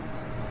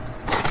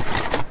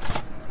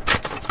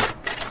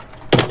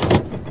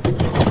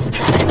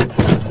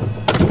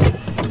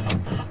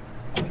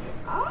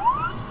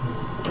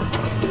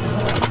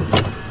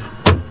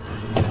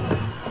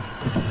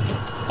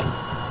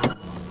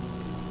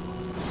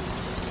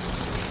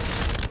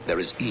There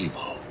is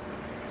evil.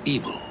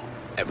 Evil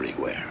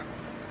everywhere.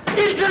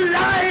 It's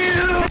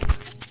alive!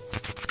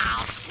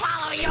 I'll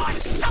swallow your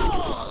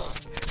soul!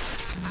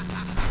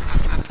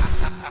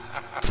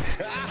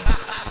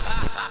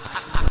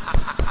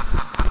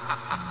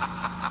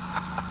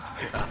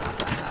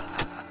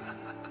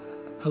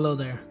 Hello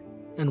there,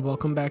 and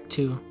welcome back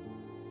to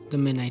The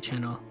Midnight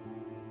Channel,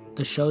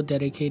 the show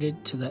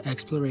dedicated to the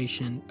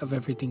exploration of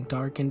everything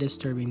dark and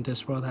disturbing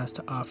this world has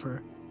to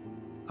offer.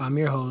 I'm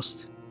your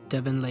host,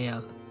 Devin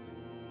Leal.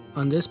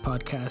 On this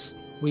podcast,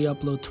 we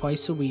upload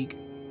twice a week,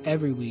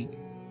 every week,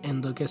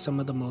 and look at some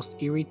of the most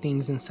eerie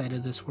things inside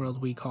of this world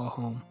we call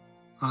home,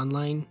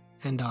 online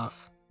and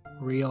off,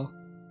 real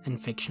and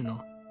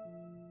fictional.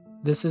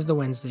 This is the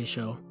Wednesday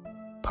show,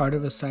 part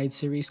of a side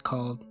series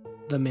called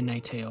The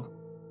Midnight Tale.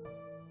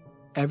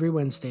 Every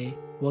Wednesday,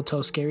 we'll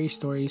tell scary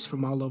stories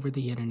from all over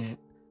the internet,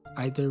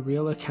 either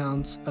real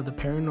accounts of the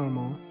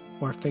paranormal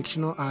or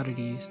fictional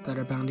oddities that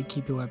are bound to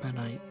keep you up at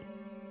night.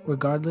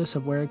 Regardless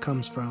of where it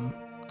comes from,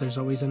 there's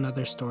always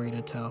another story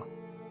to tell.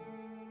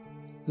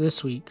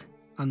 This week,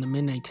 on The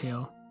Midnight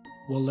Tale,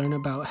 we'll learn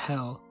about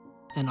hell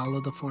and all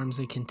of the forms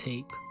it can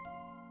take.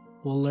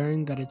 We'll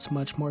learn that it's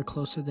much more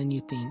closer than you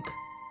think.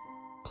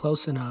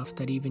 Close enough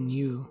that even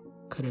you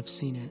could have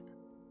seen it.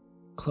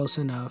 Close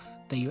enough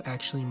that you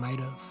actually might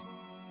have.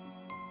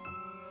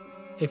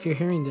 If you're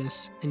hearing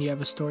this and you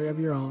have a story of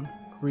your own,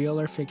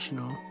 real or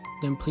fictional,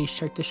 then please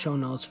check the show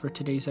notes for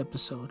today's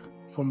episode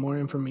for more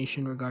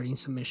information regarding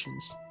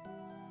submissions.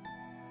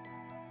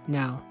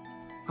 Now,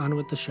 on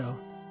with the show.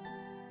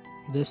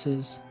 This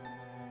is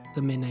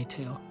The Midnight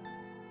Tale.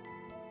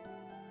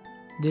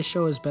 This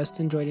show is best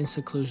enjoyed in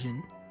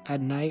seclusion,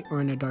 at night or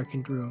in a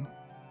darkened room.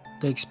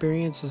 The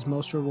experience is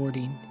most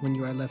rewarding when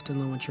you are left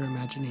alone with your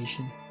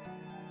imagination.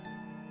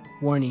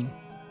 Warning: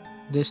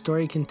 this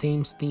story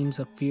contains themes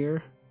of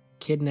fear,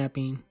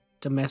 kidnapping,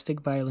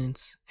 domestic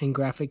violence, and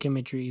graphic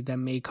imagery that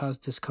may cause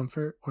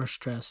discomfort or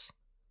stress.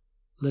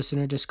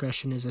 Listener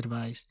discretion is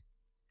advised.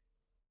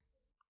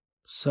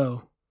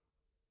 So,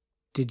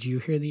 did you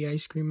hear the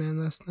ice cream man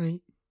last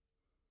night?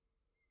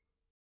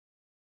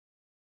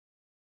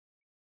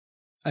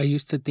 I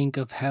used to think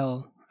of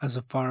hell as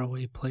a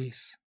faraway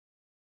place.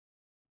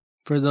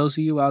 For those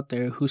of you out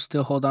there who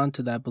still hold on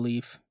to that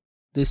belief,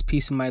 this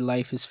piece of my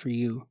life is for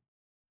you.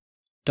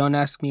 Don't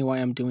ask me why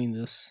I'm doing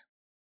this.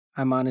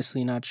 I'm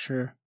honestly not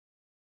sure.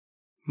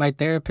 My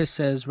therapist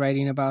says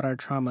writing about our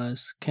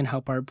traumas can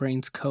help our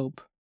brains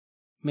cope,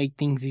 make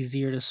things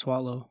easier to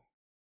swallow.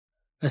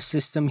 A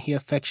system he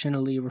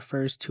affectionately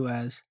refers to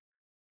as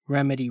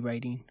remedy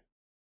writing.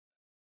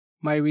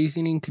 My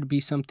reasoning could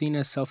be something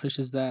as selfish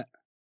as that.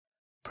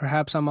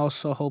 Perhaps I'm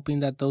also hoping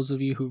that those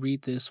of you who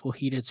read this will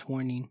heed its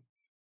warning.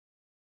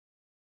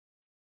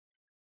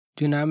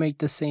 Do not make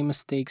the same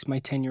mistakes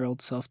my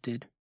 10-year-old self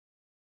did.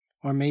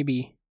 Or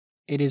maybe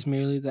it is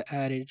merely the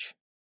adage,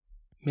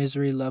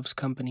 misery loves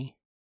company.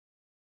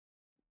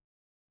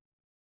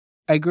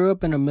 I grew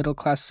up in a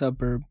middle-class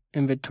suburb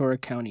in Ventura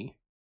County,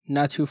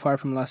 not too far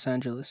from Los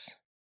Angeles.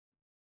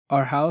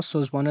 Our house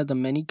was one of the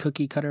many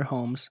cookie-cutter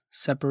homes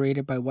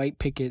separated by white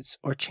pickets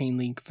or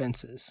chain-link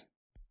fences.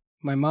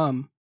 My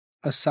mom,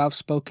 a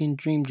soft-spoken,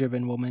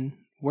 dream-driven woman,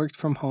 worked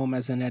from home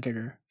as an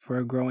editor for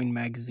a growing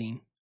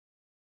magazine.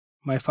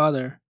 My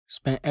father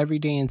spent every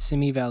day in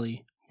Simi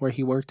Valley, where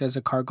he worked as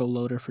a cargo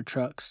loader for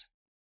trucks.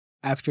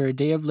 After a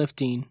day of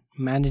lifting,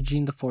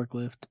 managing the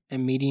forklift,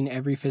 and meeting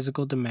every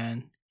physical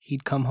demand,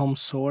 he'd come home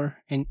sore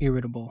and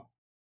irritable.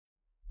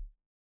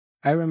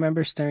 I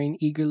remember staring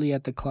eagerly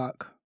at the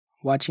clock,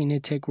 watching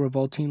it tick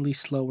revoltingly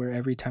slower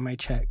every time I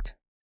checked.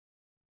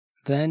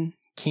 Then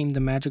came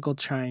the magical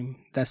chime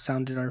that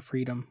sounded our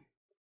freedom.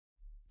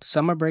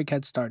 Summer break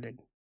had started,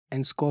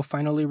 and school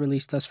finally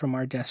released us from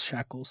our desk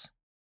shackles.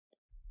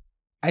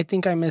 I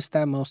think I missed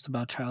that most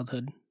about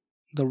childhood.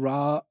 The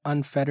raw,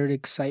 unfettered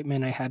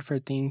excitement I had for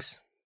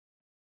things.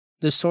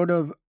 The sort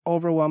of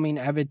overwhelming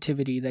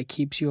avidity that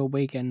keeps you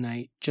awake at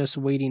night, just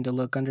waiting to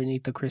look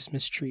underneath the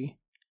Christmas tree.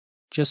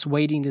 Just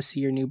waiting to see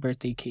your new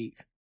birthday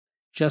cake.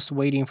 Just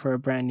waiting for a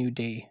brand new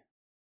day.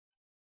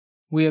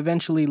 We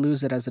eventually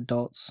lose it as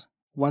adults,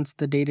 once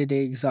the day-to-day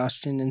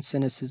exhaustion and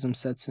cynicism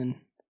sets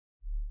in.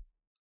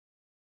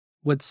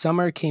 With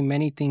summer came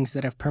many things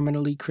that have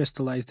permanently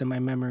crystallized in my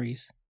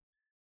memories.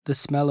 The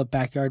smell of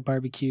backyard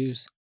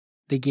barbecues,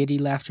 the giddy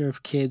laughter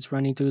of kids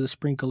running through the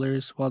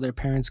sprinklers while their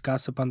parents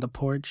gossip on the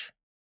porch,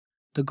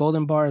 the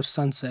golden bar of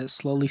sunset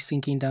slowly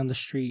sinking down the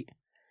street,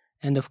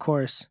 and of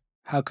course,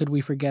 how could we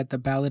forget the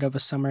ballad of a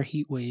summer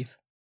heat wave,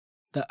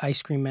 the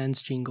ice cream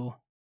man's jingle.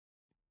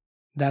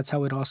 That's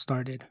how it all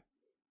started.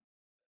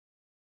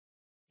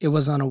 It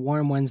was on a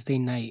warm Wednesday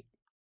night.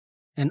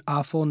 An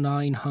awful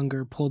gnawing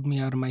hunger pulled me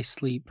out of my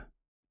sleep.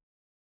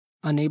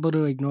 Unable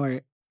to ignore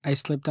it, I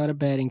slipped out of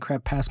bed and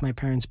crept past my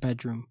parents'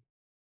 bedroom.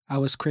 I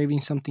was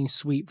craving something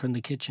sweet from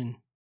the kitchen.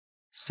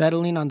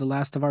 Settling on the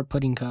last of our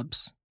pudding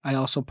cups, I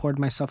also poured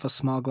myself a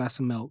small glass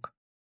of milk.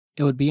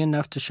 It would be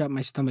enough to shut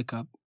my stomach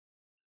up.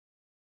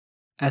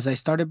 As I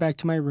started back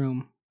to my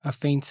room, a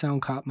faint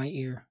sound caught my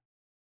ear.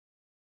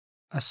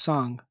 A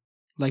song,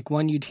 like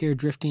one you'd hear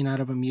drifting out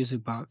of a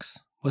music box,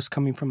 was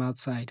coming from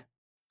outside.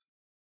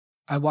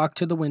 I walked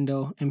to the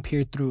window and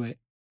peered through it.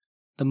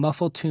 The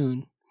muffled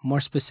tune, more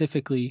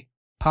specifically,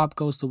 Pop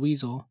Goes the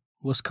Weasel,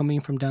 was coming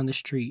from down the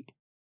street.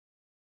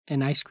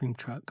 An ice cream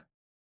truck.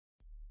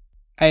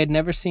 I had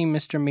never seen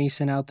Mr.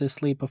 Mason out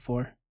this late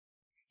before.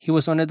 He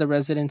was one of the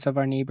residents of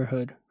our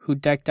neighborhood who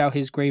decked out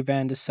his gray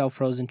van to sell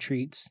frozen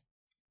treats.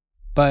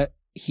 But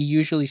he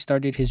usually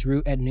started his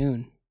route at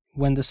noon,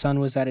 when the sun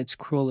was at its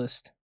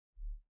cruelest.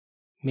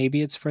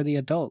 Maybe it's for the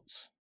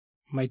adults,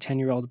 my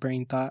 10-year-old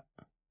brain thought.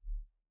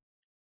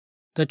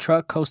 The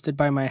truck coasted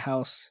by my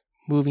house,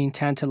 moving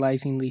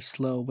tantalizingly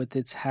slow with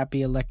its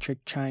happy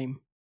electric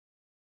chime.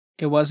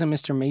 It wasn't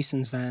Mr.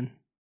 Mason's van.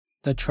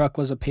 The truck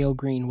was a pale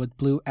green with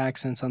blue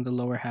accents on the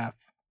lower half.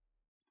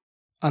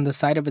 On the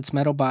side of its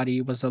metal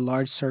body was a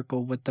large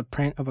circle with the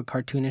print of a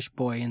cartoonish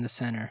boy in the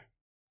center.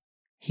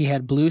 He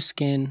had blue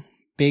skin,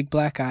 big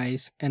black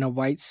eyes, and a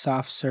white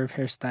soft serve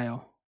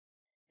hairstyle.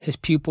 His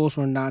pupils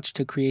were notched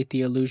to create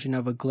the illusion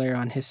of a glare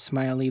on his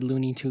smiley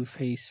Looney Tunes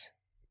face.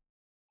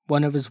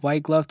 One of his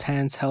white-gloved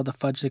hands held a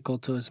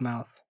fudgsicle to his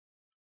mouth,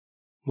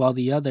 while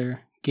the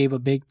other gave a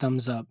big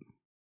thumbs up.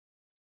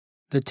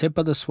 The tip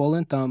of the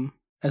swollen thumb,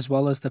 as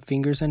well as the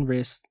fingers and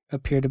wrists,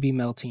 appeared to be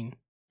melting,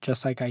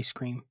 just like ice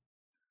cream.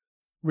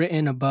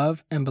 Written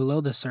above and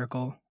below the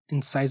circle,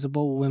 in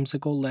sizable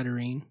whimsical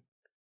lettering,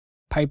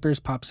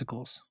 Piper's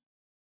Popsicles.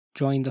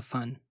 Join the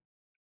fun.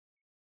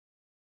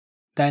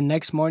 That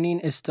next morning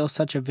is still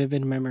such a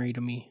vivid memory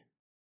to me.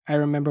 I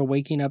remember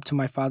waking up to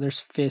my father's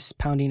fist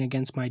pounding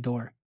against my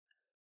door.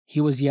 He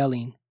was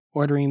yelling,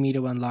 ordering me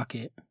to unlock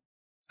it.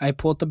 I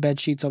pulled the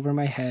bedsheets over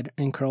my head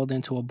and curled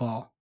into a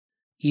ball.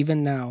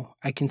 Even now,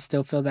 I can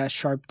still feel that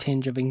sharp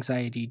tinge of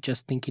anxiety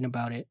just thinking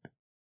about it.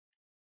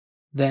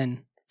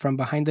 Then, from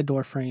behind the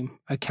doorframe,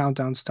 a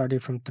countdown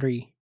started from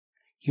 3.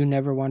 You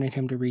never wanted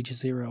him to reach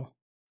 0.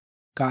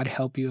 God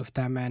help you if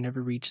that man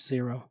ever reached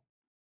 0.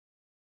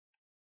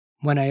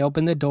 When I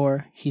opened the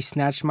door, he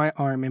snatched my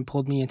arm and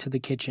pulled me into the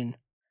kitchen.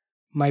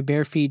 My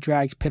bare feet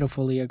dragged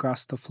pitifully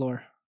across the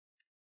floor.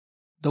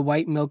 The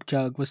white milk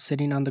jug was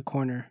sitting on the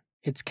corner,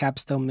 its cap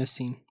still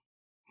missing.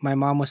 My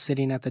mom was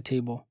sitting at the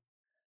table,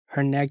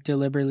 her neck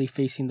deliberately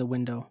facing the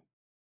window.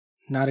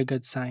 Not a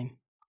good sign.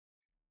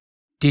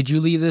 "Did you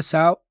leave this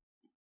out?"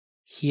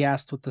 he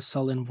asked with a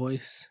sullen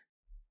voice.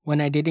 When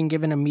I didn't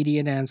give an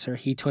immediate answer,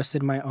 he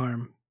twisted my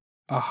arm.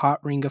 A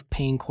hot ring of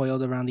pain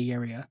coiled around the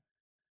area.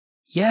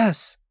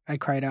 "Yes," I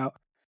cried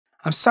out.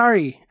 "I'm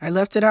sorry. I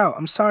left it out.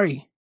 I'm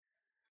sorry."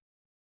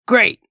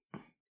 "Great!"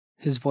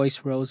 His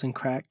voice rose and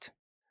cracked.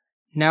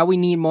 "Now we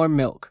need more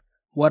milk.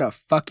 What a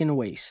fucking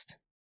waste."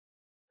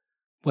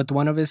 With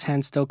one of his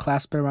hands still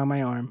clasped around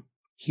my arm,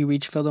 he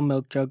reached for the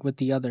milk jug with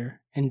the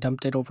other and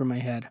dumped it over my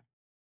head.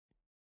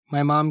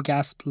 My mom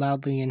gasped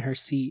loudly in her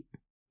seat,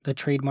 the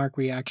trademark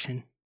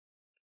reaction.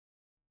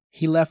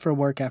 He left for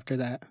work after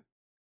that.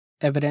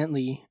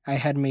 Evidently, I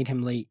had made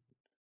him late.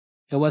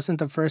 It wasn't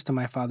the first of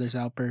my father's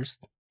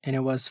outbursts, and it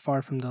was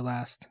far from the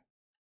last.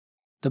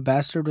 The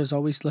bastard was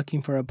always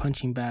looking for a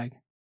punching bag,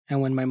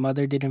 and when my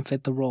mother didn't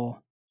fit the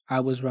role, I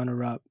was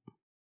runner-up.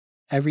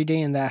 Every day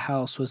in that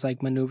house was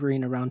like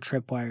maneuvering around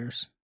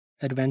tripwires.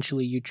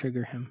 Eventually, you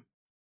trigger him.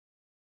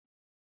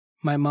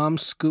 My mom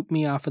scooped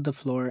me off of the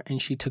floor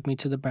and she took me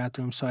to the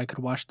bathroom so I could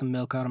wash the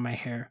milk out of my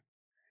hair.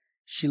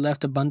 She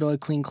left a bundle of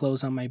clean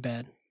clothes on my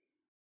bed.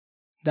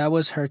 That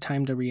was her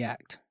time to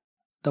react.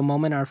 The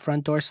moment our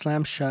front door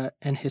slammed shut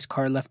and his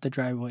car left the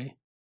driveway.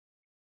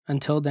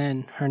 Until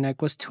then, her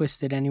neck was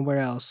twisted anywhere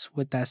else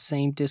with that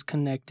same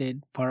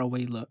disconnected,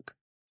 faraway look.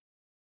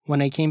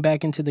 When I came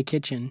back into the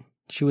kitchen,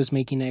 she was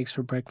making eggs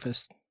for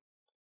breakfast.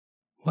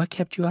 "What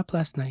kept you up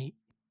last night?"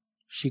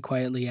 she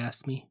quietly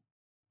asked me.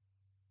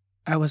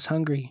 "I was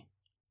hungry.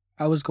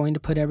 I was going to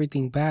put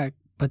everything back,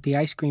 but the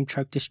ice cream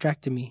truck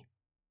distracted me."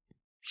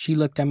 She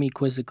looked at me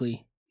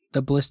quizzically,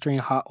 the blistering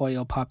hot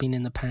oil popping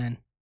in the pan.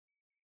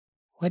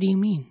 "What do you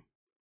mean?"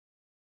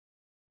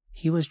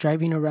 "He was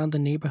driving around the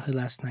neighborhood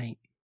last night.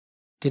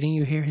 Didn't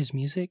you hear his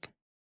music?"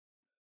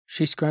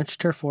 She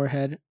scrunched her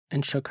forehead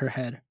and shook her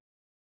head.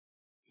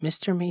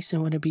 "Mr.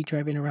 Mason wouldn't be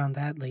driving around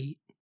that late.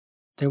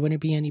 There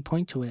wouldn't be any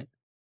point to it.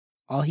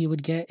 All he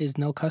would get is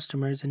no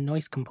customers and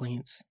noise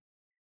complaints.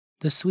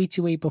 The sweets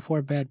you ate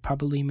before bed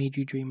probably made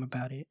you dream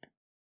about it."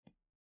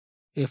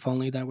 If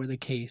only that were the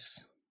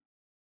case.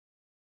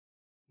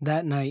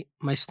 That night,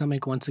 my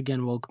stomach once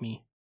again woke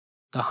me.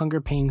 The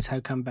hunger pains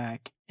had come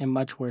back, and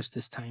much worse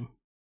this time.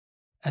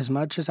 As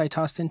much as I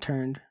tossed and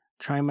turned,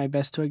 trying my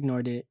best to ignore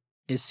it,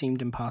 it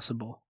seemed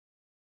impossible.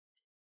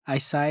 I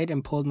sighed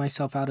and pulled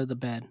myself out of the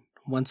bed,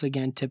 once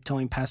again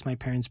tiptoeing past my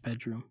parents'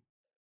 bedroom.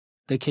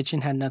 The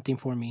kitchen had nothing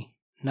for me,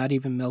 not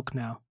even milk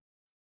now.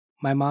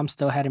 My mom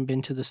still hadn't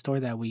been to the store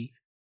that week,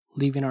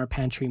 leaving our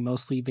pantry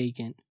mostly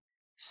vacant,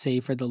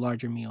 save for the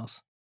larger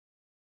meals.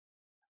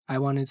 I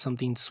wanted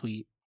something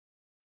sweet.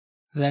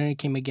 Then it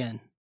came again,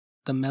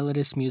 the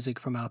melodious music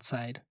from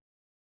outside.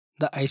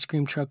 The ice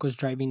cream truck was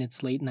driving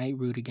its late-night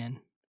route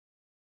again.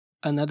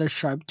 Another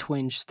sharp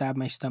twinge stabbed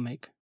my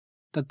stomach.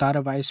 The thought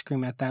of ice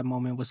cream at that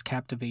moment was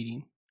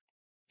captivating.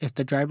 If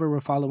the driver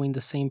were following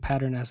the same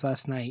pattern as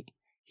last night,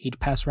 he'd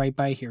pass right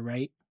by here,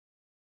 right?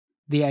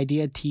 The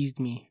idea teased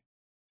me.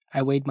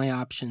 I weighed my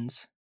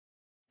options.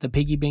 The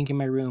piggy bank in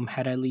my room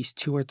had at least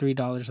 $2 or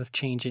 $3 of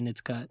change in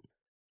its gut.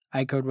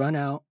 I could run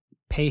out,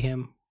 pay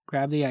him,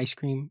 grab the ice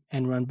cream,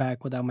 and run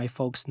back without my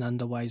folks none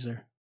the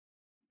wiser.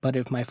 But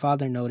if my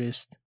father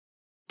noticed,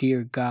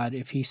 dear God,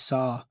 if he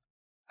saw,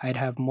 I'd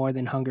have more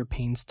than hunger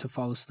pains to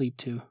fall asleep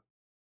to.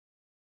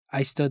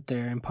 I stood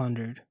there and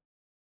pondered.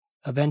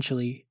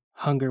 Eventually,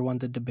 hunger won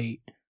the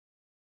debate.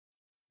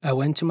 I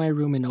went to my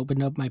room and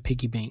opened up my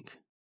piggy bank.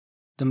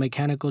 The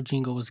mechanical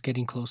jingle was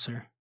getting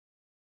closer.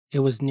 It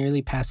was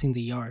nearly passing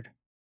the yard.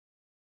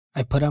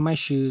 I put on my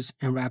shoes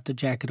and wrapped a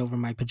jacket over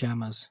my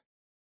pajamas.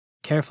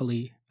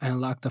 Carefully, I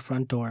unlocked the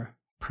front door,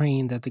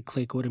 praying that the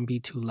click wouldn't be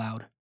too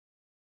loud.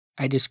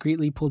 I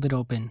discreetly pulled it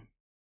open,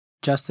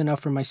 just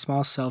enough for my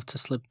small self to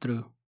slip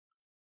through.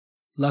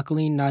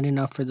 Luckily, not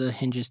enough for the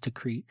hinges to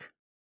creak.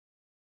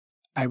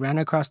 I ran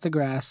across the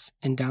grass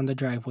and down the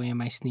driveway in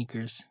my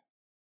sneakers.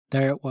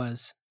 There it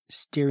was,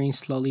 steering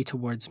slowly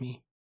towards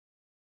me.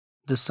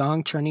 The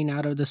song churning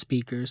out of the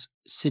speakers,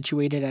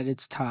 situated at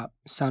its top,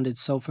 sounded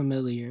so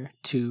familiar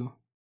to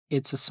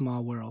It's a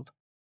Small World.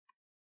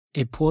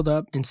 It pulled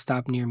up and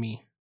stopped near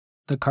me.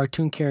 The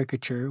cartoon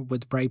caricature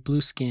with bright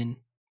blue skin,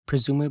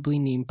 presumably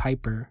named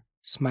Piper,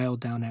 smiled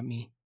down at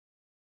me.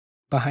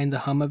 Behind the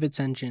hum of its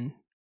engine,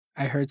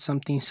 I heard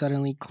something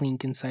suddenly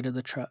clink inside of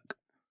the truck.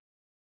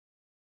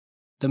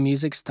 The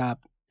music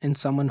stopped and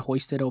someone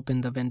hoisted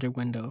open the vendor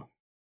window.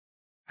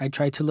 I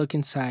tried to look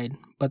inside,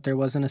 but there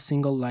wasn't a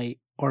single light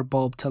or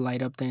bulb to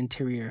light up the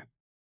interior.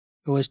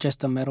 It was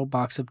just a metal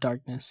box of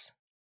darkness.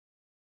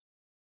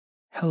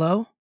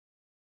 "Hello?"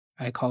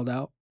 I called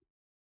out.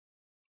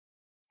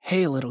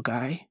 "Hey, little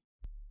guy."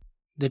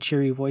 The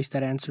cheery voice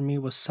that answered me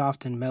was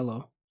soft and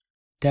mellow.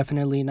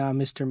 Definitely not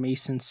Mr.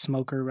 Mason's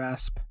smoker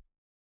rasp.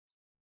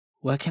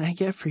 "What can I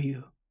get for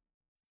you?"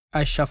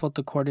 I shuffled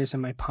the quarters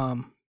in my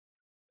palm.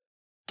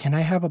 "Can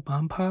I have a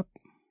bomb pop?"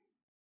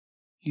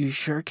 "You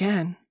sure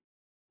can,"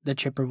 the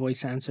chipper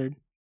voice answered.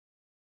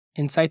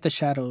 Inside the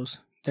shadows,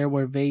 there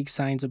were vague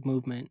signs of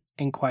movement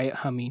and quiet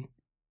humming.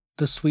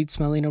 The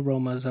sweet-smelling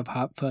aromas of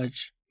hot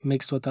fudge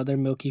mixed with other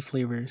milky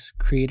flavors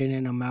created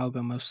an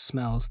amalgam of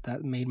smells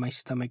that made my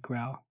stomach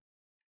growl.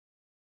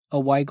 A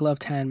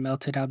white-gloved hand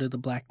melted out of the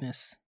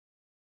blackness.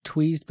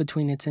 Tweezed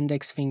between its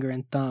index finger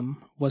and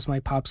thumb was my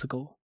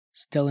popsicle,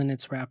 still in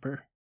its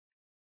wrapper.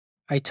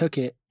 I took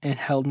it and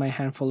held my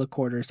handful of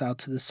quarters out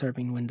to the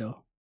serving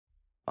window.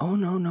 "Oh,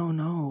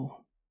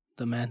 no,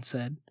 the man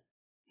said.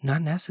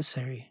 "Not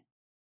necessary.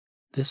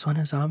 This one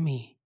is on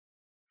me,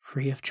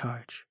 free of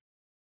charge."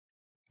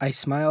 I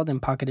smiled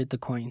and pocketed the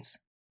coins.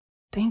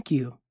 "Thank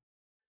you."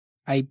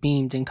 I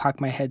beamed and cocked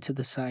my head to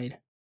the side.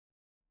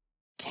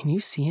 "Can you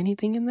see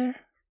anything in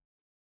there?"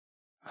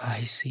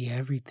 "I see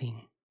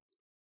everything,"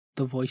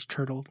 the voice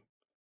chortled.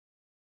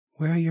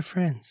 "Where are your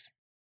friends?"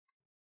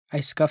 I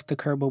scuffed the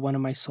curb with one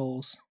of my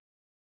soles.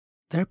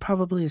 "They're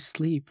probably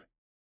asleep.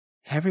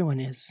 Everyone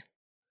is.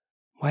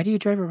 Why do you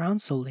drive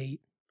around so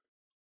late?"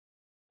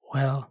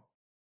 "Well,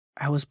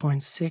 I was born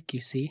sick,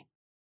 you see.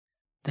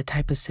 The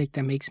type of sick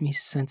that makes me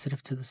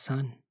sensitive to the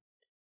sun.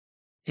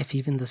 If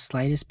even the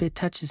slightest bit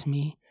touches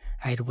me,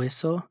 I'd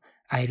whistle,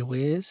 I'd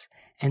whiz,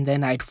 and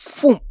then I'd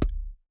foomp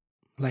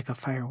like a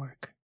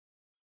firework."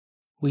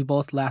 We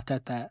both laughed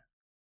at that.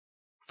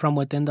 From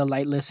within the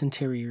lightless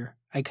interior,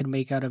 I could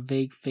make out a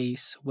vague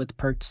face with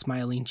perked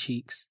smiling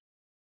cheeks.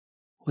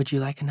 "Would you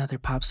like another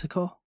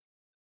popsicle?"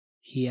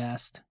 he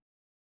asked.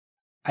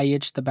 I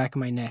itched the back of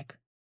my neck.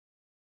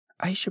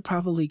 "I should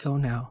probably go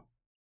now.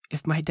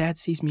 If my dad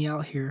sees me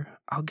out here,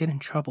 I'll get in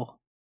trouble."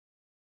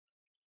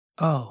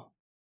 "Oh."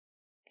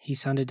 He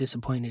sounded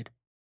disappointed.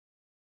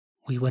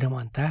 "We wouldn't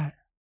want that.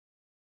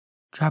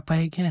 Drop by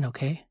again,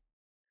 okay?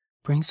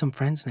 Bring some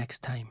friends next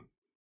time."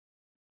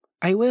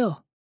 "I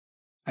will."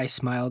 I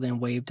smiled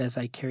and waved as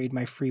I carried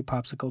my free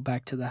popsicle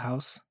back to the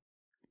house.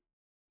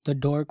 The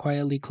door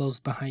quietly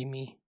closed behind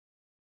me.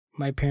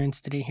 My parents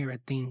didn't hear a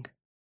thing.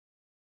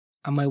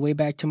 On my way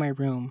back to my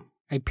room,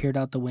 I peered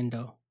out the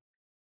window.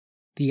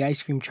 The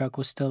ice cream truck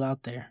was still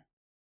out there,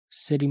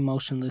 sitting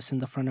motionless in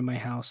the front of my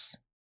house.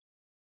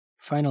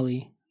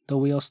 Finally, the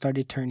wheels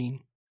started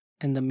turning,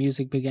 and the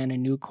music began a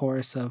new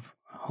chorus of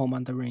Home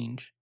on the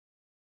Range.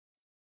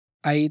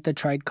 I ate the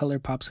tricolor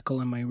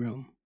popsicle in my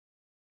room.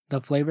 The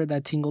flavor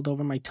that tingled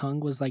over my tongue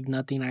was like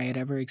nothing I had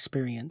ever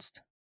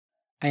experienced.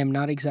 I am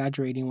not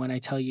exaggerating when I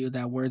tell you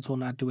that words will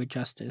not do it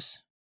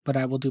justice, but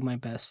I will do my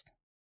best.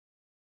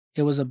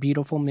 It was a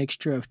beautiful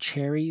mixture of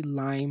cherry,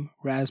 lime,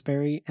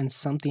 raspberry, and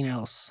something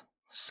else,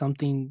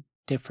 something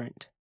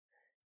different.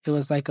 It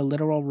was like a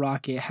literal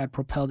rocket had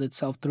propelled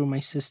itself through my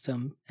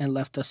system and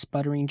left a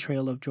sputtering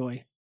trail of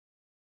joy.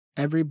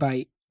 Every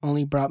bite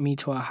only brought me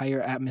to a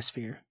higher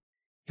atmosphere.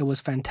 It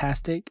was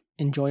fantastic,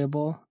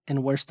 enjoyable,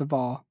 and worst of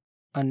all,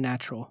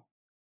 unnatural.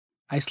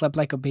 I slept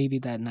like a baby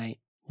that night,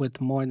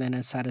 with more than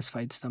a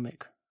satisfied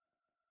stomach.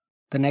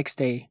 The next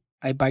day,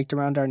 I biked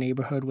around our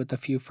neighborhood with a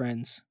few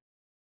friends.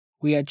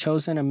 We had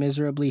chosen a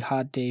miserably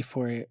hot day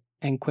for it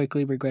and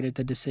quickly regretted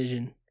the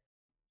decision.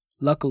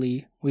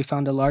 Luckily, we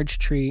found a large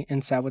tree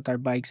and sat with our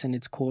bikes in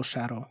its cool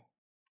shadow.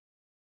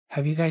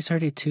 "Have you guys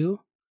heard it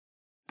too?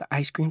 The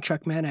ice cream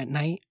truck man at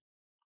night?"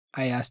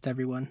 I asked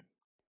everyone.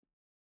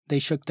 They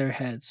shook their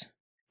heads,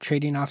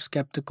 trading off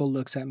skeptical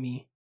looks at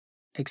me,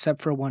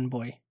 except for one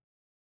boy,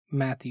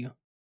 Matthew.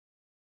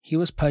 He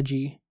was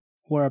pudgy,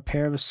 wore a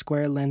pair of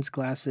square lens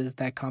glasses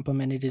that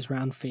complemented his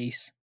round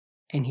face,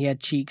 and he had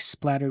cheeks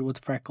splattered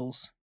with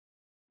freckles.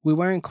 We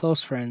weren't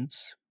close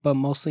friends, but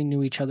mostly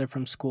knew each other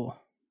from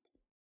school.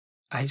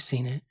 "I've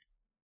seen it.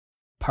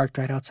 Parked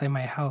right outside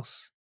my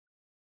house,"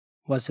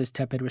 was his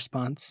tepid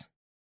response.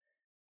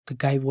 "The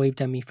guy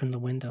waved at me from the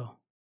window.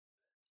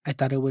 I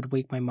thought it would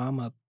wake my mom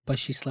up, but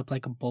she slept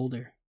like a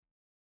boulder."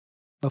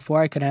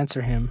 Before I could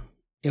answer him,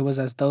 it was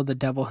as though the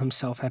devil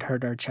himself had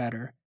heard our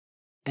chatter,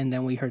 and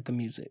then we heard the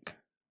music.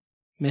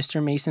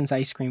 Mr. Mason's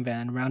ice cream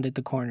van rounded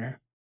the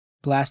corner,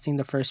 blasting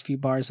the first few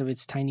bars of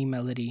its tiny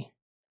melody.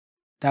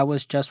 That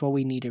was just what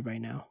we needed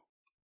right now.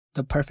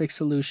 The perfect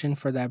solution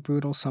for that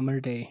brutal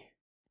summer day.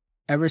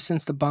 Ever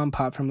since the bomb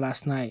pop from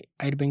last night,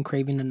 I'd been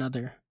craving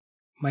another.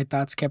 My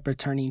thoughts kept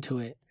returning to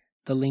it,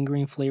 the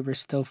lingering flavor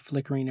still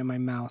flickering in my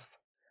mouth.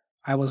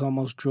 I was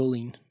almost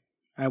drooling.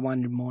 I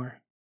wanted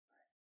more.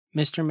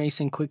 Mr.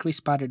 Mason quickly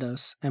spotted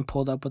us and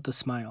pulled up with a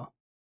smile.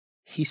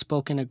 He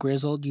spoke in a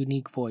grizzled,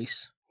 unique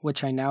voice,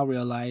 which I now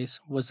realize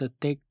was a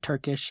thick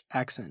Turkish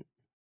accent.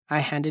 I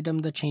handed him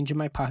the change in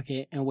my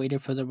pocket and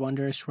waited for the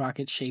wondrous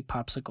rocket-shaped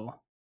popsicle.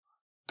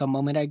 The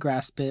moment I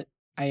grasped it,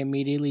 I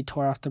immediately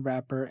tore off the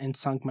wrapper and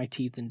sunk my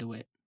teeth into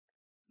it.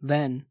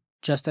 Then,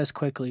 just as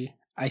quickly,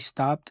 I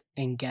stopped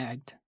and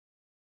gagged.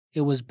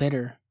 It was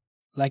bitter,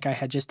 like I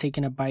had just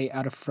taken a bite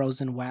out of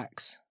frozen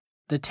wax.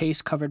 The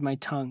taste covered my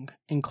tongue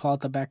and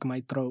clawed the back of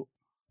my throat.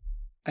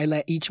 I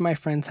let each of my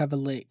friends have a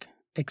lick,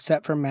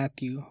 except for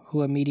Matthew,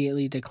 who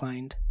immediately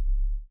declined.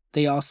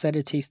 They all said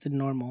it tasted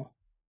normal,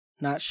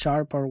 not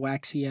sharp or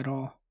waxy at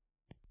all.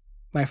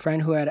 My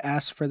friend who had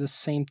asked for the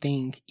same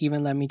thing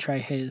even let me try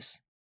his.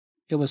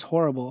 It was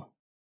horrible,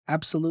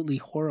 absolutely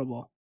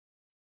horrible.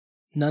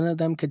 None of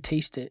them could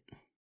taste it,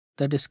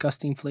 the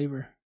disgusting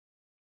flavor.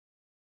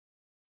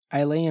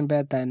 I lay in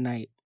bed that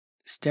night,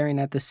 staring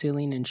at the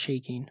ceiling and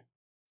shaking.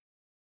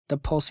 The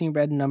pulsing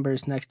red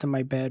numbers next to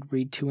my bed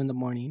read 2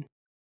 a.m.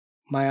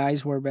 My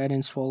eyes were red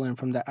and swollen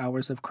from the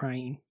hours of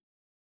crying.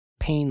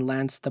 Pain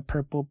lanced the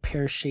purple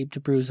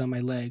pear-shaped bruise on my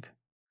leg,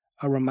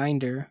 a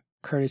reminder,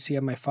 courtesy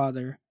of my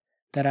father,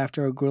 that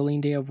after a grueling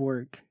day of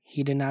work,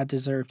 he did not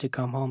deserve to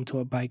come home to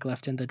a bike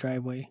left in the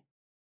driveway.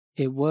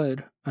 It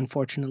would,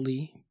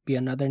 unfortunately, be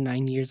another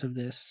 9 years of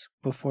this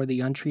before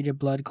the untreated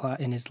blood clot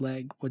in his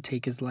leg would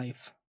take his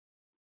life.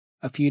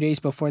 A few days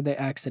before the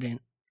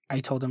accident, I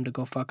told him to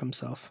go fuck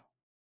himself.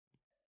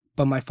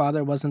 But my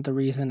father wasn't the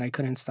reason I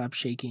couldn't stop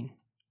shaking.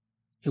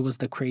 It was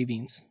the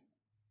cravings.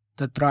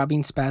 The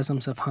throbbing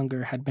spasms of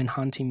hunger had been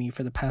haunting me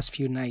for the past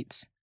few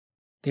nights.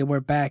 They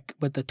were back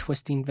with a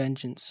twisting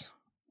vengeance,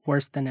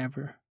 worse than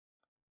ever.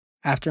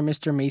 After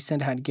Mr.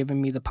 Mason had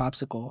given me the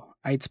popsicle,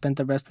 I'd spent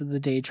the rest of the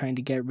day trying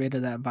to get rid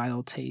of that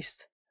vile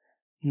taste.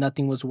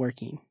 Nothing was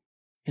working.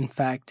 In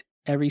fact,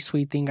 every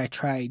sweet thing I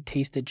tried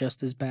tasted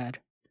just as bad.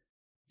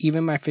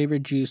 Even my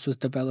favorite juice was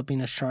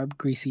developing a sharp,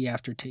 greasy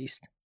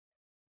aftertaste.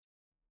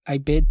 I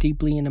bit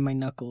deeply into my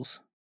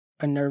knuckles,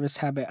 a nervous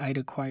habit I'd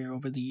acquired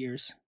over the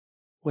years,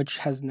 which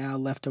has now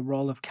left a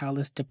roll of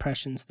callous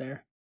depressions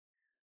there.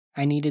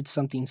 I needed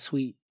something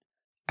sweet.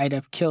 I'd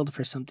have killed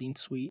for something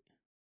sweet.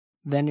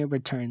 Then it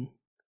returned,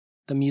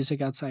 the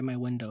music outside my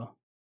window.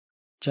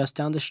 Just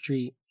down the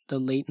street, the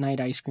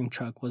late-night ice cream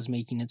truck was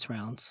making its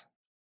rounds.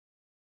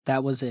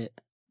 That was it,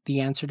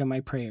 the answer to my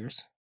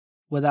prayers.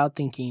 Without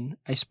thinking,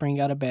 I sprang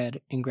out of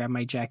bed and grabbed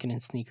my jacket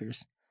and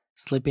sneakers.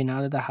 Slipping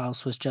out of the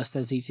house was just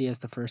as easy as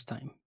the first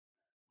time.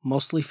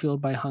 Mostly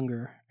fueled by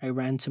hunger, I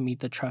ran to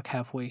meet the truck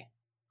halfway.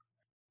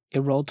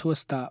 It rolled to a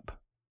stop,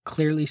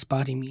 clearly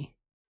spotting me.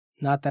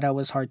 Not that I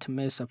was hard to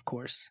miss, of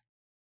course.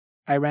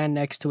 I ran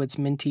next to its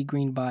minty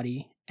green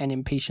body and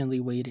impatiently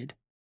waited.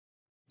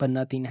 But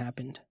nothing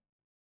happened.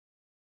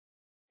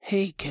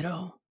 "Hey,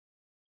 kiddo,"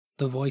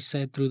 the voice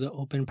said through the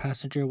open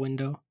passenger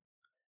window.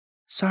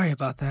 "Sorry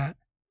about that.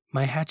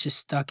 My hatch is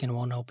stuck and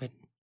won't open.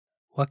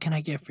 What can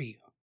I get for you?"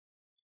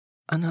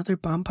 "Another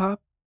bomb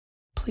pop,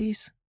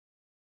 please?"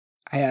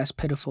 I asked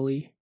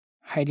pitifully.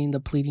 Hiding the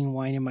pleading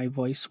whine in my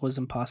voice was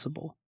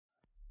impossible.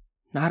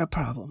 "Not a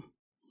problem.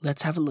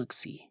 Let's have a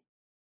look-see."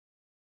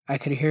 I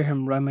could hear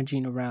him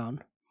rummaging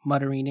around,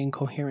 muttering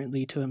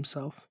incoherently to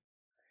himself.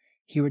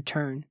 He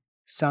returned,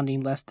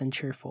 sounding less than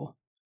cheerful.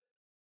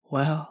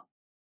 "Well,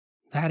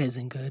 that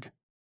isn't good."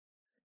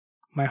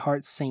 My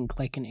heart sank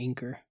like an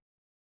anchor.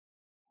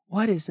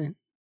 "What isn't?"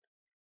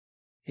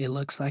 "It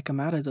looks like I'm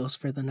out of those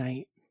for the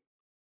night."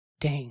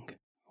 Dang,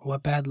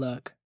 what bad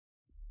luck.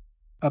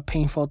 A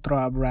painful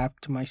throb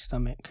wrapped my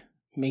stomach,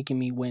 making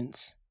me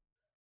wince.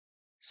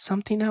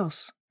 "Something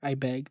else," I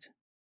begged.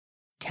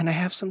 "Can I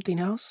have something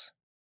else?"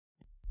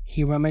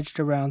 He rummaged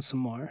around some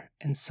more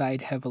and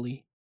sighed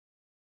heavily.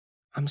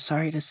 I'm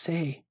sorry to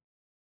say,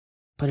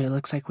 but it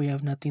looks like we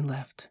have nothing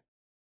left.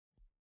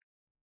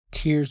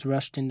 Tears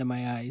rushed into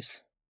my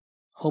eyes.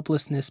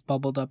 Hopelessness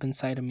bubbled up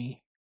inside of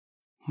me.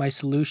 My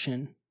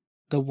solution,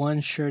 the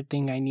one sure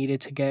thing I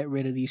needed to get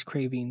rid of these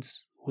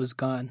cravings, was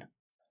gone.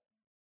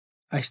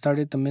 I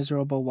started the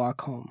miserable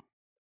walk home,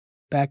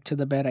 back to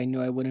the bed I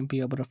knew I wouldn't be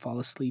able to fall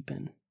asleep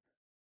in.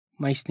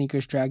 My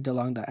sneakers dragged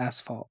along the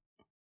asphalt.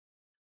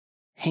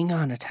 Hang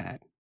on a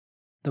tad,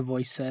 the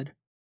voice said.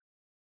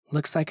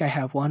 Looks like I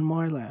have one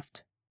more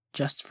left,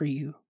 just for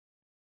you.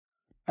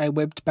 I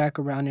whipped back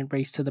around and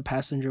raced to the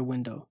passenger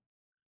window.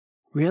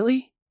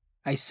 Really?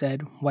 I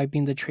said,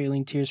 wiping the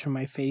trailing tears from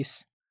my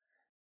face.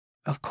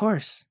 Of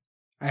course.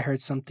 I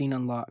heard something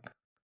unlock.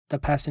 The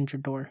passenger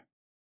door.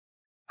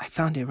 I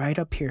found it right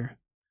up here.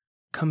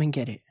 Come and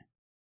get it.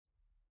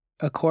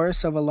 A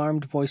chorus of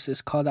alarmed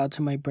voices called out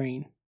to my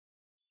brain.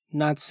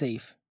 Not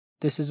safe.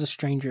 This is a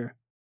stranger.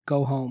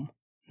 Go home.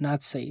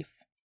 Not safe.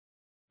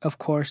 Of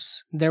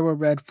course, there were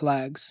red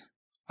flags.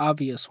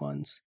 Obvious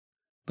ones.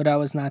 But I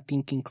was not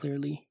thinking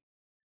clearly.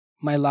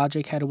 My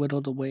logic had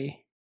whittled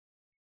away.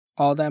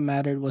 All that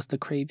mattered was the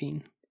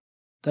craving.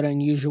 That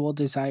unusual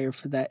desire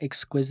for that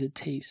exquisite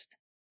taste.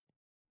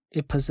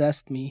 It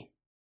possessed me.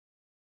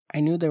 I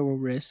knew there were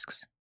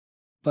risks,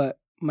 but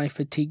my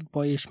fatigued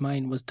boyish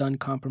mind was done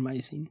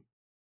compromising.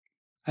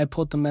 I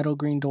pulled the metal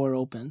green door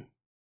open.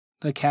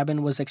 The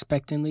cabin was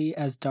expectantly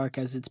as dark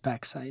as its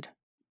backside.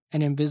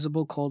 An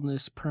invisible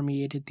coldness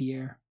permeated the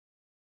air,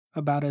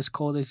 about as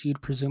cold as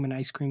you'd presume an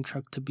ice cream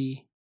truck to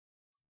be.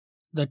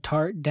 The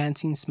tart,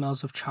 dancing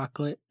smells of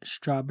chocolate,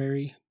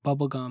 strawberry,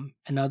 bubblegum,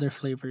 and other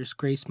flavors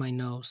graced my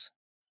nose.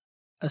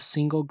 A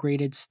single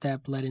grated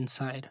step led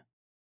inside.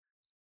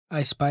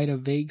 I spied a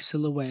vague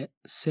silhouette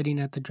sitting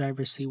at the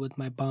driver's seat with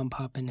my bomb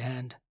pop in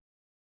hand.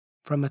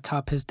 From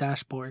atop his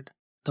dashboard,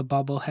 the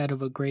bobblehead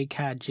of a gray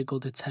cat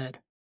jiggled its head.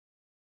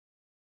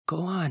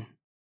 Go on,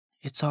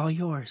 it's all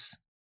yours,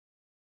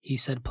 he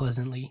said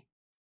pleasantly.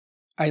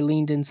 I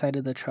leaned inside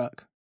of the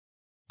truck,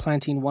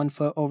 planting one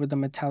foot over the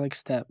metallic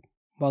step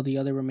while the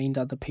other remained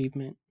on the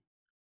pavement.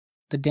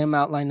 The dim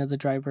outline of the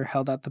driver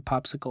held out the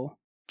popsicle,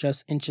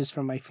 just inches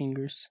from my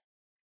fingers.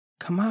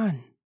 Come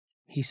on,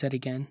 he said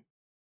again.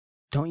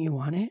 Don't you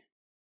want it?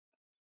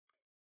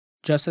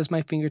 Just as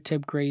my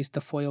fingertip grazed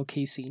the foil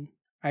casing,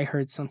 I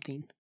heard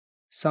something.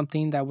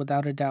 Something that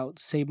without a doubt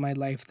saved my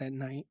life that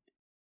night.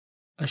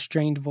 A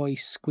strained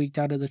voice squeaked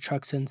out of the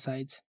truck's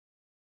insides.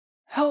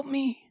 Help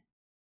me!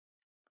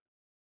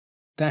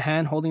 The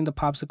hand holding the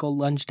popsicle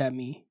lunged at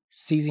me,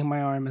 seizing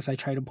my arm as I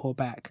tried to pull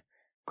back,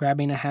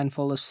 grabbing a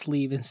handful of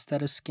sleeve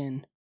instead of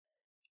skin.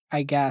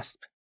 I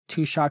gasped,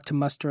 too shocked to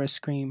muster a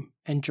scream,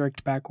 and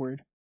jerked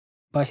backward.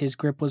 But his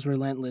grip was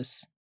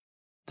relentless.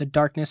 The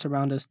darkness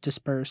around us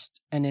dispersed,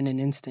 and in an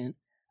instant,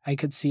 I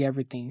could see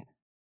everything,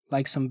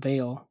 like some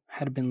veil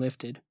had been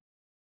lifted.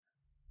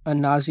 A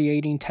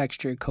nauseating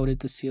texture coated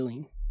the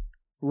ceiling.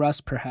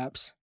 Rust,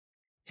 perhaps.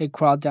 It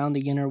crawled down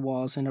the inner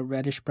walls in a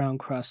reddish-brown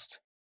crust.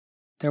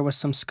 There were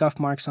some scuff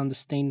marks on the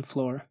stained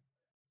floor.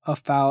 A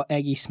foul,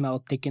 eggy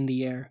smell thickened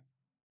the air.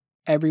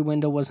 Every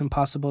window was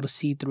impossible to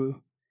see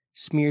through,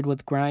 smeared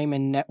with grime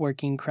and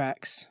networking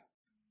cracks.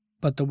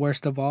 But the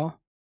worst of all,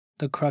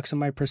 the crux of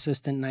my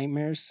persistent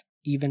nightmares,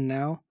 even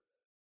now,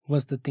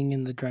 was the thing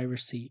in the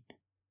driver's seat.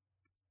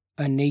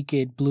 A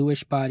naked,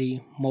 bluish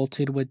body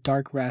molted with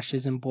dark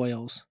rashes and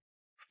boils.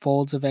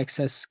 Folds of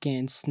excess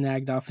skin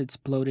snagged off its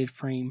bloated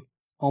frame,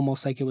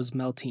 almost like it was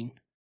melting.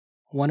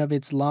 One of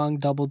its long,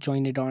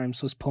 double-jointed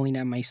arms was pulling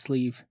at my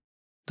sleeve.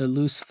 The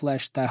loose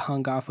flesh that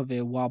hung off of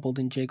it wobbled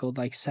and jiggled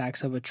like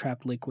sacks of a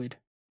trapped liquid.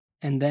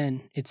 And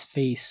then, its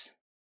face,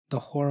 the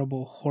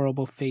horrible,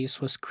 horrible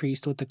face, was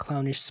creased with a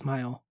clownish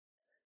smile.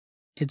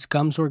 Its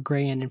gums were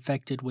gray and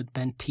infected with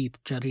bent teeth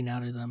jutting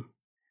out of them.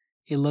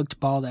 It looked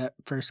bald at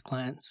first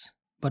glance,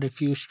 but a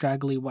few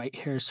straggly white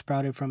hairs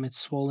sprouted from its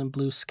swollen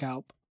blue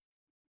scalp.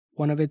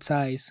 One of its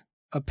eyes,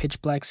 a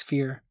pitch-black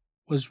sphere,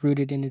 was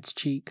rooted in its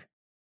cheek,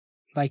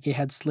 like it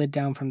had slid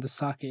down from the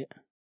socket.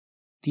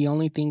 The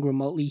only thing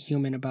remotely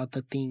human about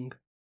the thing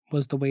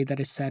was the way that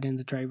it sat in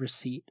the driver's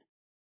seat.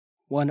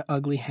 One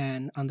ugly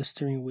hand on the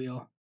steering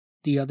wheel,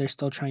 the other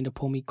still trying to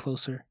pull me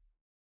closer.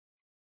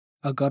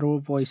 A guttural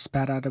voice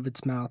spat out of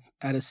its mouth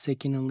at a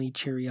sickeningly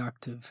cheery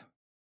octave.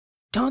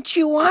 Don't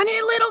you want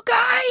it, little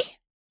guy?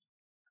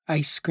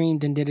 I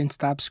screamed and didn't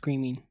stop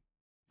screaming.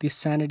 The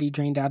sanity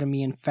drained out of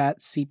me in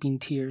fat, seeping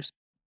tears.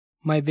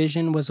 My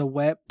vision was a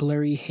wet,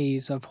 blurry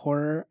haze of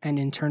horror and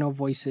internal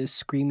voices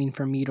screaming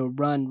for me to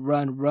run,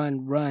 run,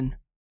 run, run.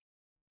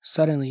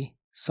 Suddenly,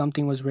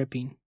 something was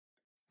ripping.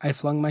 I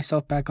flung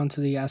myself back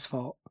onto the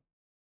asphalt.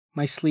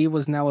 My sleeve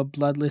was now a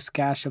bloodless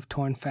gash of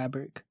torn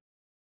fabric.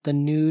 The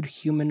nude,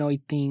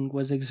 humanoid thing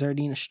was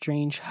exerting a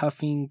strange,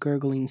 huffing,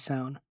 gurgling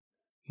sound.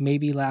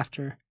 Maybe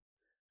laughter.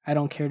 I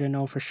don't care to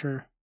know for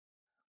sure.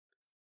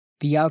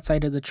 The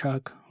outside of the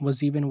truck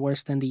was even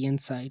worse than the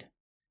inside.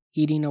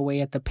 Eating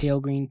away at the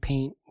pale green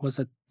paint was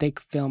a thick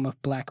film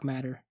of black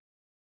matter.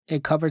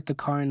 It covered the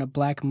car in a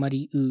black,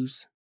 muddy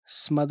ooze,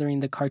 smothering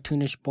the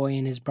cartoonish boy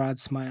in his broad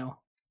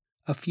smile.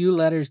 A few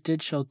letters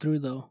did show through,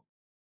 though.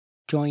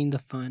 Join the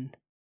fun.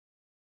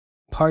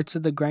 Parts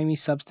of the grimy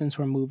substance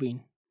were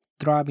moving,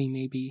 throbbing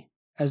maybe,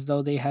 as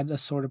though they had a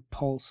sort of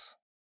pulse.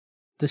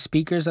 The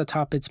speakers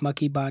atop its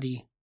mucky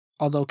body,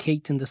 although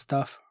caked in the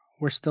stuff,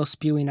 were still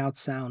spewing out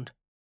sound.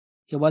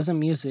 It wasn't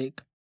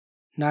music,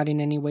 not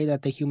in any way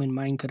that the human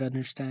mind could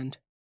understand.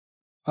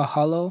 A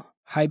hollow,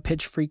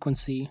 high-pitched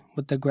frequency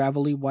with the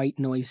gravelly white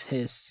noise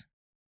hiss.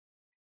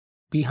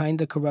 Behind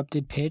the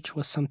corrupted pitch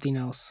was something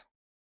else,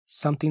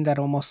 something that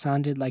almost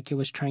sounded like it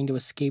was trying to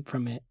escape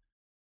from it.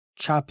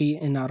 Choppy,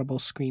 inaudible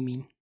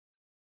screaming.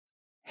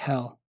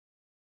 Hell.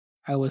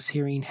 I was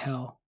hearing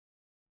hell.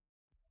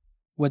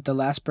 With the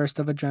last burst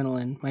of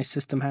adrenaline my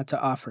system had to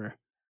offer,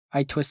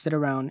 I twisted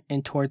around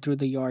and tore through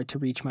the yard to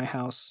reach my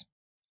house.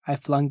 I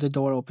flung the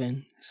door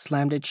open,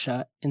 slammed it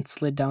shut, and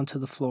slid down to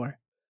the floor.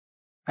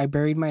 I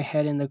buried my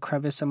head in the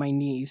crevice of my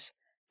knees,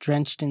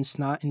 drenched in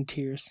snot and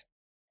tears.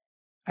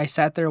 I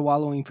sat there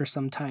wallowing for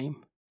some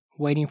time,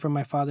 waiting for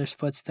my father's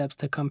footsteps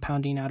to come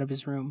pounding out of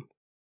his room.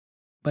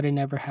 But it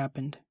never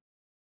happened.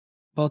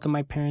 Both of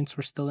my parents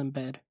were still in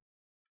bed.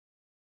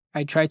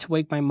 I tried to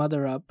wake my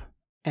mother up,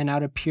 and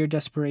out of pure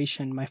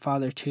desperation, my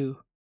father too,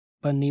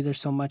 but neither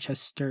so much as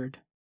stirred.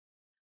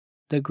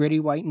 The gritty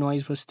white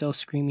noise was still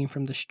screaming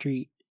from the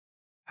street.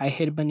 I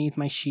hid beneath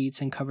my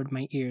sheets and covered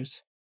my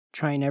ears,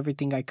 trying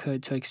everything I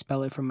could to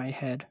expel it from my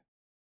head.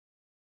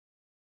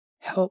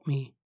 "Help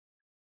me,"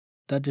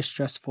 the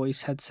distressed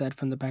voice had said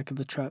from the back of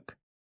the truck,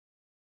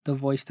 the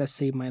voice that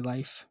saved my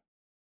life.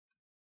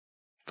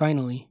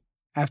 Finally,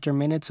 after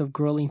minutes of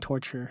grueling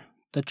torture,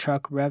 the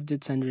truck revved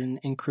its engine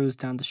and cruised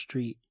down the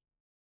street.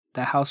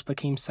 The house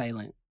became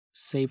silent,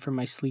 save for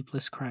my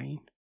sleepless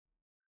crying.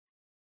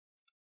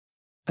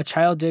 A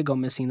child did go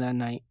missing that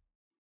night.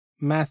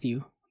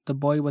 Matthew, the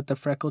boy with the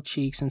freckled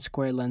cheeks and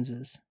square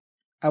lenses.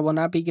 I will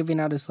not be giving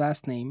out his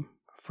last name,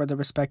 for the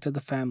respect of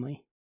the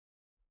family.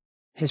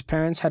 His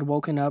parents had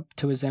woken up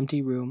to his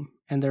empty room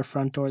and their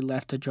front door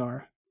left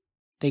ajar.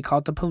 They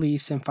called the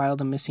police and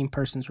filed a missing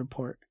persons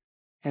report,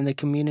 and the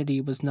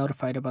community was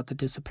notified about the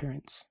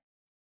disappearance.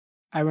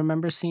 I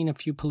remember seeing a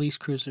few police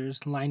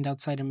cruisers lined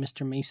outside of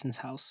Mr. Mason's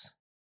house,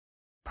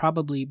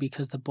 probably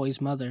because the boy's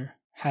mother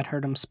had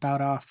heard him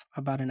spout off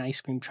about an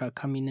ice cream truck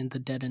coming in the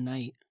dead of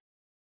night.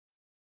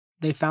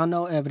 They found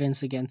no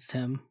evidence against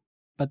him,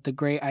 but the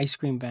gray ice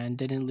cream van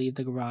didn't leave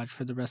the garage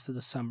for the rest of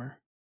the summer,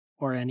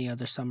 or any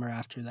other summer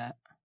after that.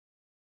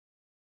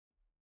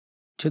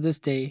 To this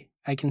day,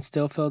 I can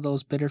still feel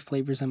those bitter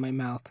flavors in my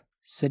mouth,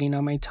 sitting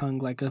on my tongue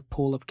like a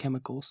pool of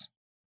chemicals.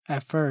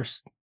 At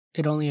first,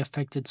 it only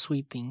affected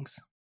sweet things,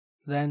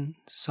 then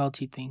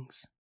salty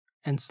things,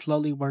 and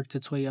slowly worked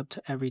its way up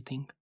to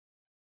everything.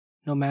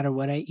 No matter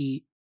what I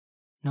eat,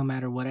 no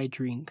matter what I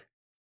drink,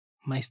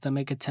 my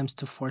stomach attempts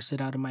to force it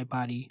out of my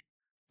body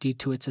due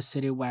to its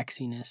acidic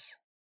waxiness.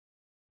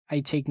 I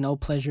take no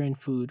pleasure in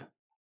food.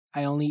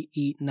 I only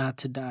eat not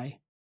to die.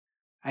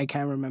 I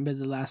can't remember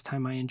the last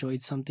time I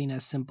enjoyed something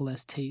as simple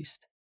as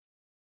taste.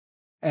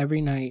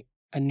 Every night,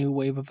 a new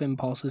wave of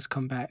impulses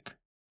come back,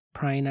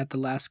 prying at the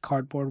last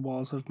cardboard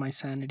walls of my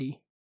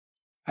sanity.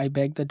 I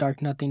beg the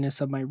dark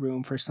nothingness of my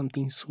room for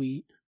something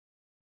sweet.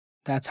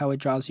 That's how it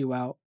draws you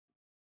out.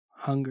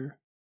 Hunger.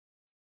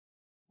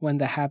 When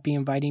the happy,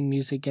 inviting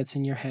music gets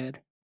in your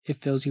head, it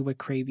fills you with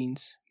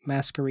cravings,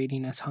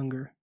 masquerading as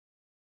hunger.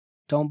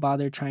 Don't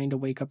bother trying to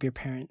wake up your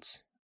parents.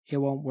 It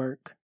won't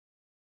work.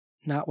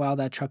 Not while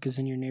that truck is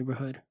in your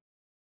neighborhood.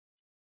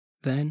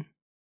 Then,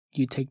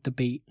 you take the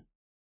bait.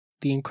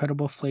 The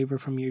incredible flavor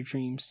from your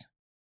dreams.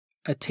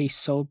 A taste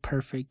so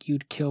perfect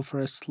you'd kill for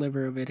a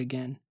sliver of it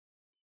again.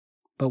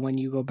 But when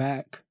you go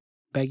back,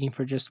 begging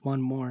for just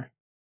one more,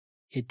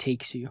 it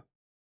takes you.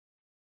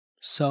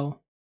 So,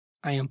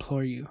 I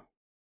implore you,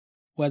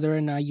 whether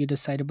or not you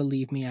decide to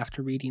believe me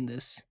after reading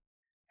this,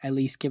 at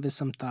least give it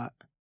some thought.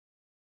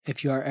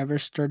 If you are ever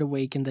stirred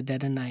awake in the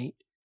dead of night,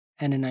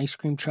 and an ice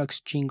cream truck's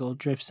jingle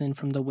drifts in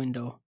from the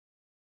window,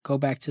 go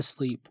back to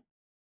sleep.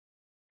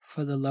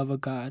 For the love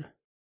of God,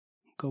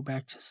 go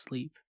back to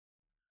sleep.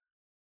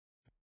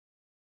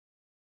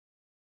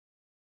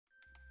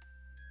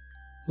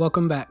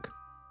 Welcome back.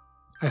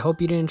 I hope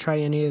you didn't try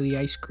any of the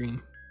ice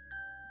cream.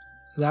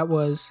 That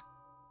was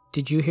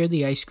Did You Hear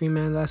the Ice Cream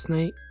Man Last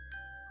Night?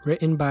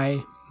 Written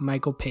by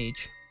Michael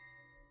Paige.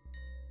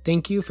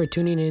 Thank you for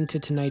tuning in to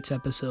tonight's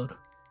episode.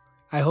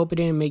 I hope it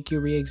didn't make you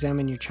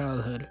re-examine your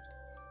childhood.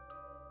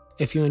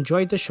 If you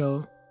enjoyed the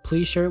show,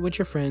 please share it with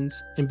your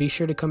friends and be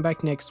sure to come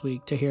back next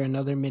week to hear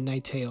another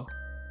Midnight Tale.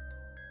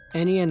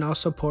 Any and all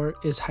support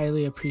is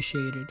highly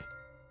appreciated.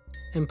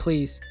 And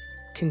please,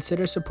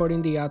 consider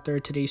supporting the author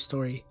of today's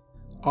story.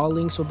 All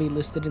links will be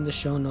listed in the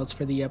show notes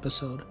for the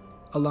episode,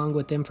 along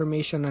with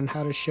information on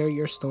how to share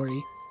your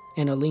story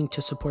and a link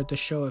to support the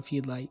show if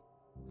you'd like.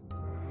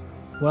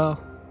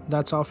 Well,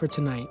 that's all for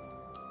tonight,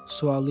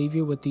 so I'll leave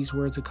you with these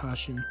words of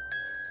caution.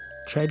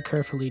 Tread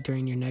carefully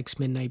during your next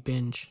midnight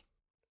binge.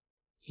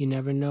 You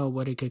never know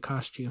what it could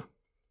cost you.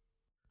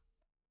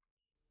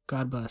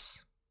 God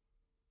bless.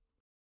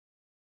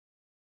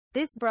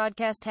 This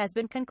broadcast has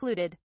been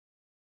concluded.